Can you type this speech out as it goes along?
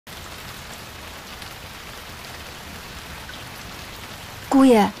姑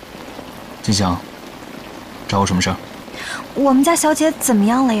爷，金香，找我什么事儿？我们家小姐怎么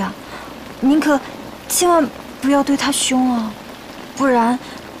样了呀？您可千万不要对她凶啊，不然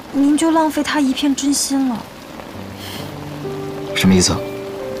您就浪费她一片真心了。什么意思？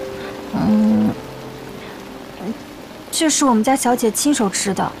这是我们家小姐亲手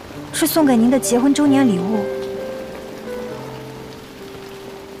织的，是送给您的结婚周年礼物。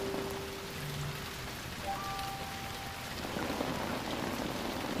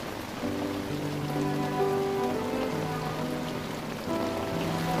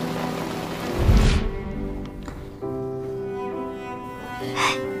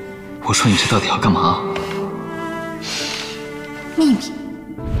我说你这到底要干嘛？秘密。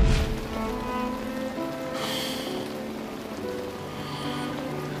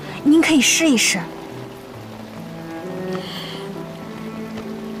您可以试一试。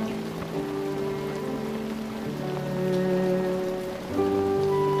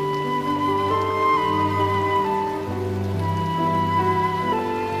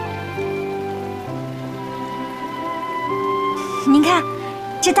您看，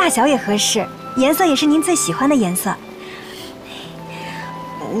这大小也合适，颜色也是您最喜欢的颜色。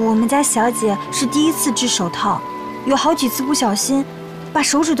我们家小姐是第一次织手套，有好几次不小心，把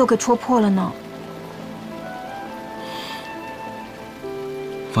手指都给戳破了呢。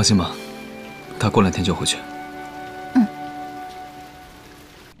放心吧，她过2天就回去。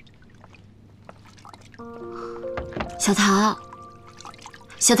小桃，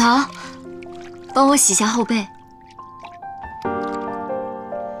小桃，帮我洗下后背。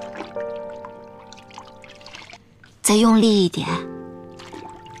再用力一点。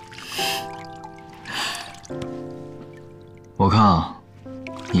我看啊，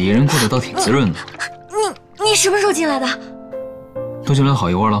你一人过得倒挺滋润的。你什么时候进来的？都进来好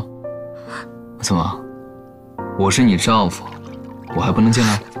一会儿了。怎么？我是你丈夫，我还不能进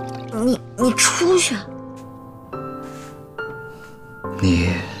来？你出去。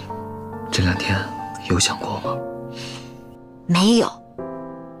你这2天有想过吗？没有。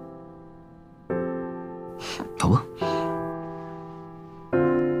走吧。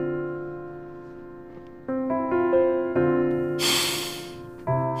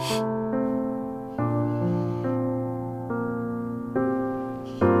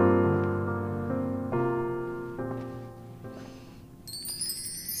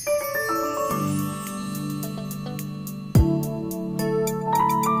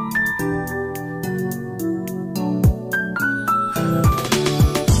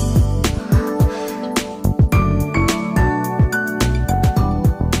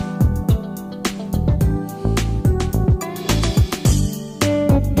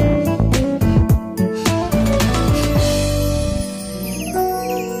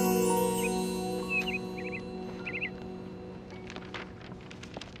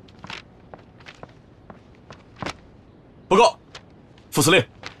报告，副司令，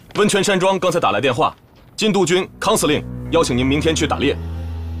温泉山庄刚才打来电话，禁渡军康司令邀请您明天去打猎。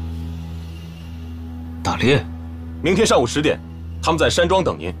打猎？明天上午10点，他们在山庄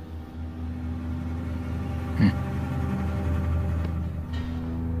等您。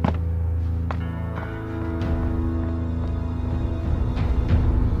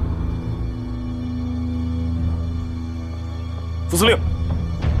副司令。